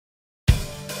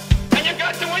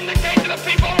got to indicate to the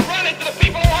people who run it, to the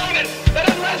people who own it, that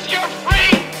unless you're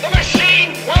free, the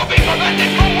machine will be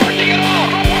prevented from working at all,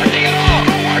 from working at all,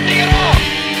 from working at all.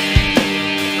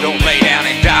 Don't lay down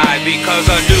and die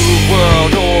because a new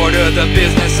world order, the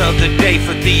business of the day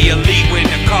for the elite when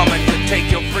they're coming to take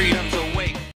your freedoms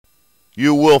away.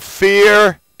 You will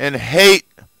fear and hate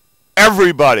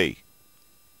everybody.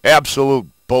 Absolute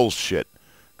bullshit.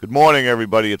 Good morning,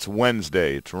 everybody. It's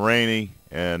Wednesday. It's rainy,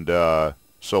 and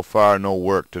so far no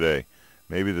work today.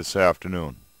 Maybe this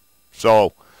afternoon.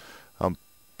 So I'm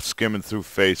skimming through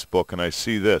Facebook, and I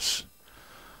see this.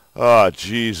 Oh,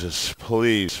 Jesus,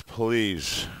 please,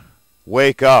 please.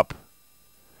 Wake up.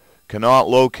 Cannot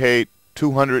locate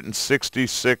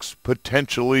 266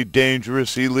 potentially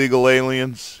dangerous illegal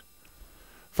aliens.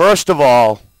 First of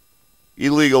all,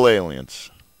 illegal aliens.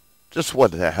 Just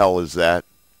what the hell is that?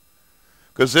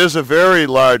 Because there's a very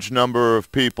large number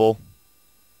of people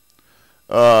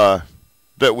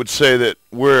that would say that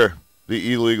we're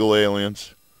the illegal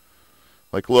aliens.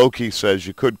 Like Loki says,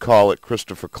 you could call it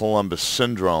Christopher Columbus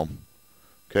syndrome.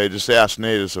 Okay, just ask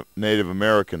Native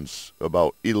Americans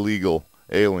about illegal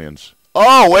aliens.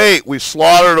 Oh, wait, we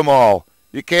slaughtered them all.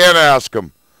 You can't ask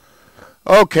them.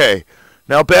 Okay,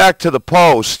 now back to the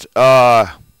Post.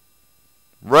 Right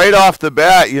off the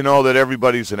bat, you know that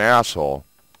everybody's an asshole.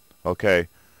 Okay,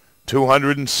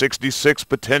 266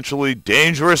 potentially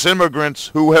dangerous immigrants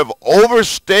who have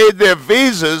overstayed their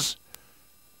visas.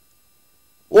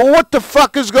 Well, what the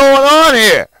fuck is going on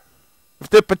here?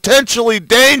 If they're potentially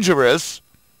dangerous,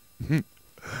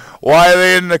 why are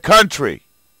they in the country?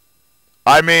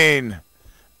 I mean,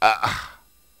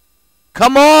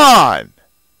 come on.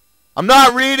 I'm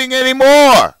not reading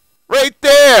anymore. Right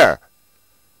there.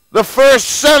 The first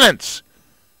sentence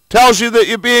tells you that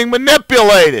you're being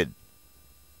manipulated.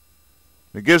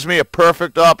 It gives me a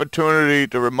perfect opportunity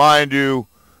to remind you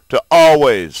to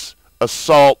always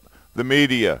assault the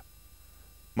media.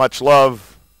 Much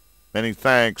love, many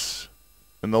thanks,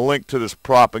 and the link to this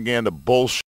propaganda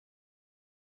bullshit